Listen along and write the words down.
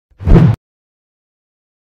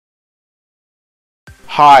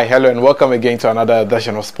Hi, hello, and welcome again to another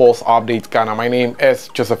edition of Sports Update Ghana. My name is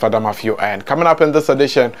Joseph Adamafio, and coming up in this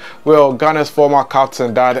edition, well, Ghana's former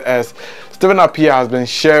captain, that is Stephen Appiah, has been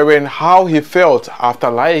sharing how he felt after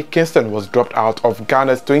Laryea Kingston was dropped out of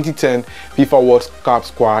Ghana's 2010 FIFA World Cup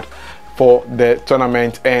squad for the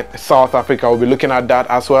tournament in South Africa. We'll be looking at that,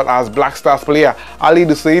 as well as Black Stars player Ali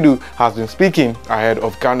Duseidu has been speaking ahead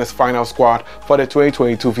of Ghana's final squad for the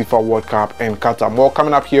 2022 FIFA World Cup in Qatar. More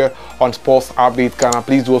coming up here on Sports Update Ghana.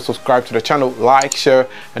 Please do subscribe to the channel, like, share,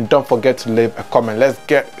 and don't forget to leave a comment. Let's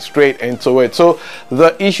get straight into it. So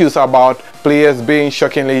the issues about players being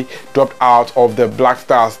shockingly dropped out of the Black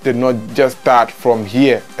Stars did not just start from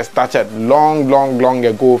here. It started long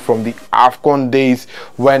ago, from the AFCON days,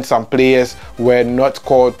 when some players were not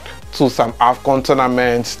called to some AFCON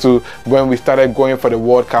tournaments, to when we started going for the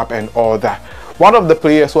World Cup and all that. One of the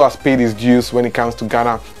players who has paid his dues when it comes to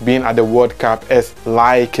Ghana being at the World Cup is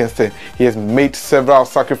Laryea Kingston. He has made several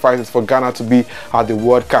sacrifices for Ghana to be at the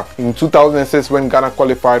World Cup. In 2006, when Ghana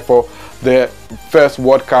qualified for the first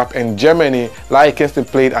World Cup in Germany, Laryea Kingston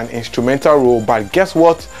played an instrumental role, but guess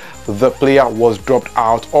what? The player was dropped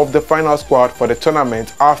out of the final squad for the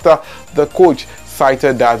tournament after the coach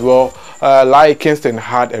cited that, well, Laryea Kingston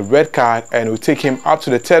had a red card and will take him up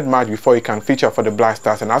to the third match before he can feature for the Black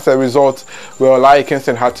Stars. And as a result, well, Laryea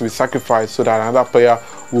Kingston had to be sacrificed so that another player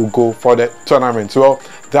will go for the tournament. Well,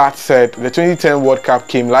 that said, the 2010 World Cup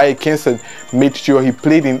came. Laryea Kingston made sure he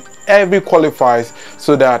played in every qualifiers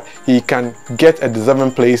so that he can get a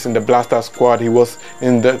deserving place in the Black Stars squad. He was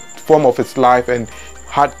in the form of his life and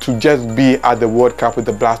had to just be at the World Cup with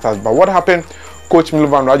the Black Stars. But what happened? Coach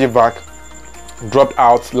Milovan Rajevac dropped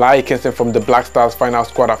out Laryea Kingston from the Black Stars final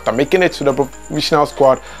squad after making it to the provisional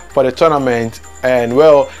squad for the tournament. And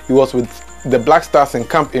well, he was with the Black Stars in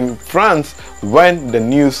camp in France when the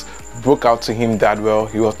news broke out to him that, well,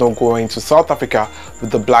 he was not going to South Africa with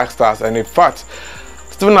the Black Stars. And in fact,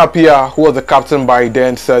 Stephen Appiah, who was the captain by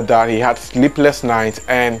then, said that he had sleepless nights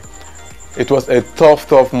and it was a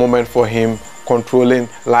tough moment for him controlling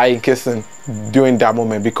Laryea Kingston during that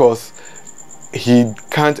moment, because he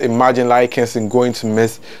can't imagine Laryea Kingston going to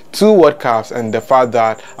miss 2 World Cups, and the fact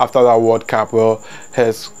that after that World Cup, well,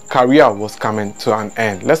 his career was coming to an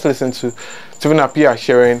end. Let's listen to Stephen Appiah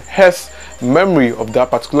sharing his memory of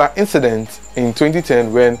that particular incident in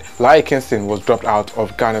 2010 when Laryea Kingston was dropped out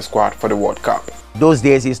of Ghana's squad for the World Cup. Those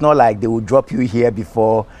days, it's not like they will drop you here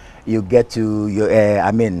before you get to your,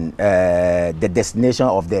 the destination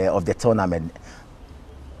of the tournament.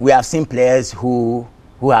 We have seen players who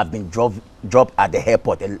have been dropped at the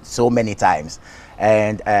airport so many times,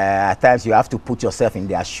 and at times you have to put yourself in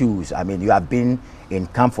their shoes. I mean, you have been in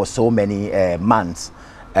camp for so many months,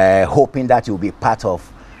 hoping that you'll be part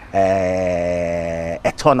of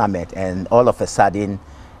a tournament, and all of a sudden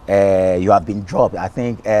you have been dropped. I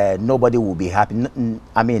think nobody will be happy.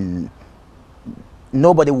 I mean,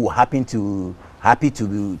 nobody will happy to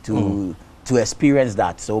experience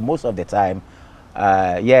that. So most of the time,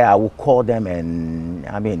 yeah, I will call them, and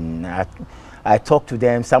I mean, I talk to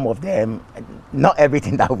them. Some of them, not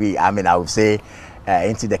everything that I would say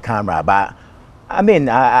into the camera, but I mean,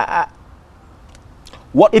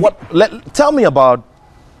 tell me about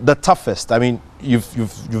the toughest. I mean,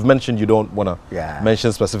 you've mentioned you don't want to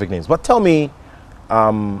mention specific names, but tell me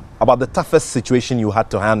about the toughest situation you had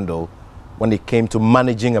to handle when it came to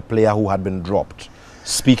managing a player who had been dropped,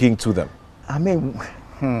 speaking to them. I mean,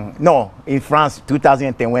 no, in France,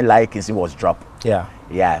 2010, when Laryea Kingston was dropped. It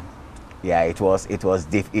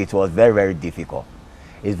was very difficult.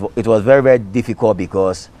 It was very difficult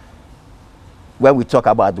because when we talk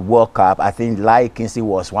about the World Cup, I think Laryea Kingston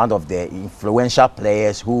was one of the influential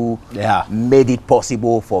players who made it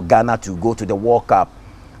possible for Ghana to go to the World Cup.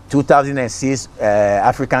 2006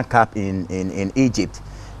 African Cup in Egypt,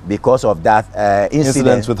 because of that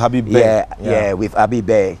incident with Habib Bey. With Habib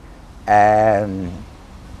Bey.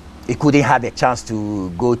 He couldn't have a chance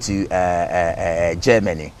to go to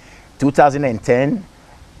Germany. 2010,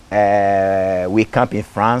 we camped in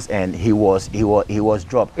France, and he was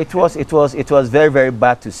dropped. It was very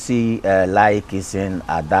bad to see Laryea Kingston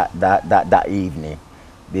at that evening,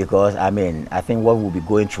 because I mean, I think what will be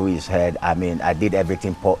going through his head. I mean, I did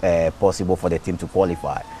everything possible for the team to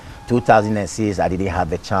qualify. 2006, I didn't have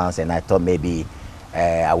the chance, and I thought maybe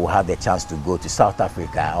I will have the chance to go to South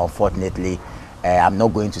Africa. Unfortunately, I'm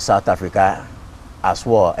not going to South Africa as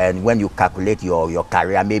well. And when you calculate your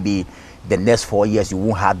career, maybe the next 4 years you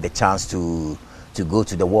won't have the chance to go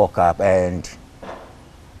to the World Cup. And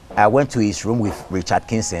I went to his room with Richard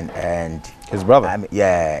Kingston and his brother.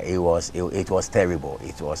 It was terrible.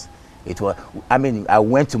 It was. I mean, I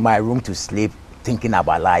went to my room to sleep. thinking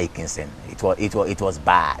about Laryea Kingston. It was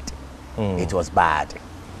bad. It was bad.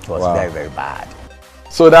 It was very, very bad.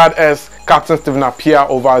 So that is Captain Stephen Appiah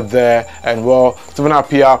over there, and well, Stephen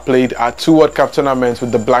Appiah played at 2 World Cup tournaments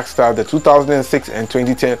with the Black Stars, the 2006 and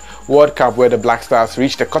 2010 World Cup, where the Black Stars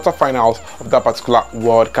reached the quarterfinals of that particular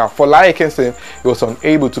World Cup. For Laryea Kingston, he was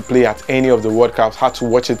unable to play at any of the World Cups, had to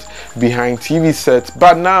watch it behind TV sets,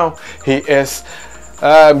 but now he is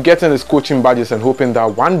getting his coaching badges and hoping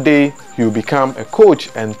that one day he will become a coach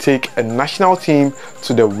and take a national team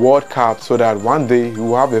to the World Cup, so that one day he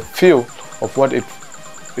will have a feel of what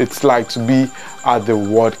it's like to be at the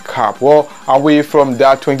World Cup. Well, away from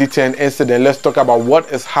that 2010 incident, let's talk about what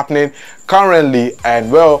is happening currently. And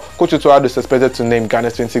well, Coach Otto Addo is expected to name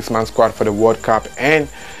Ghana's 26-man squad for the World Cup. And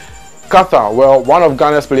Qatar, well, one of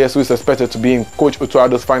Ghana's players who is expected to be in Coach Otto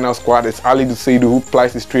Addo's final squad is Alidou Seydou, who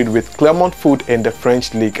plies his trade with Clermont Foot in the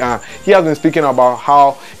French league. He has been speaking about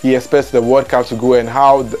how he expects the World Cup to go, and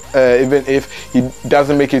how even if he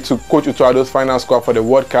doesn't make it to Coach Otto Addo's final squad for the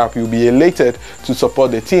World Cup, he'll be elated to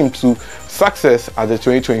support the team to success at the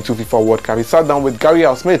 2022 FIFA World Cup. He sat down with Gary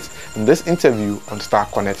Smith in this interview on Star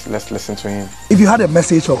Connect. Let's listen to him. If you had a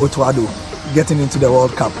message for Otto Addo getting into the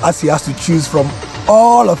World Cup, as he has to choose from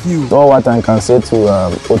all of you, all what I can say to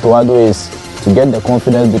Otto Addo is to get the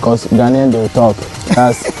confidence, because Ghanaians will talk.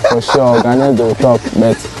 That's for sure. Ghanaians will talk,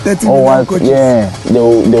 but all what,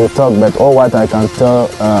 they will talk. But all what I can tell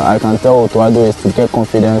Otto Addo is to get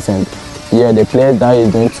confidence, and the players that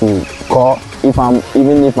he's going to call,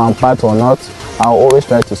 even if I'm part or not, I'll always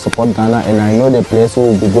try to support Ghana, and I know the players who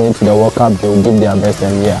will be going to the World Cup, they will give their best,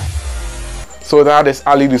 and So that is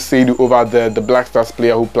Alidou Seydou over there, the Black Stars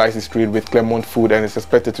player who plies his trade with Clermont Foot and is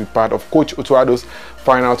expected to be part of Coach Otto Addo's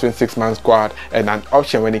final 26-man squad and an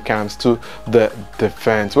option when it comes to the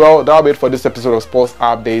defense. Well, that'll be it for this episode of Sports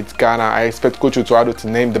Updates Ghana. I expect Coach Otto Addo to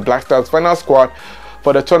name the Black Stars final squad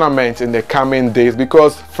for the tournament in the coming days,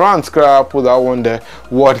 because France put out won the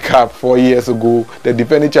World Cup 4 years ago. The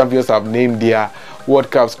defending champions have named their World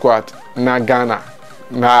Cup squad. Now Ghana,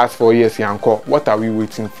 last 4 years, Yanko. What are we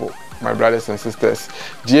waiting for, my brothers and sisters?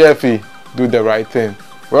 GFE, do the right thing.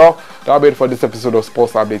 Well, that'll be it for this episode of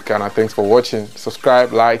Sports Update Ghana. Thanks for watching.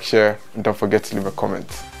 Subscribe, like, share, and don't forget to leave a comment.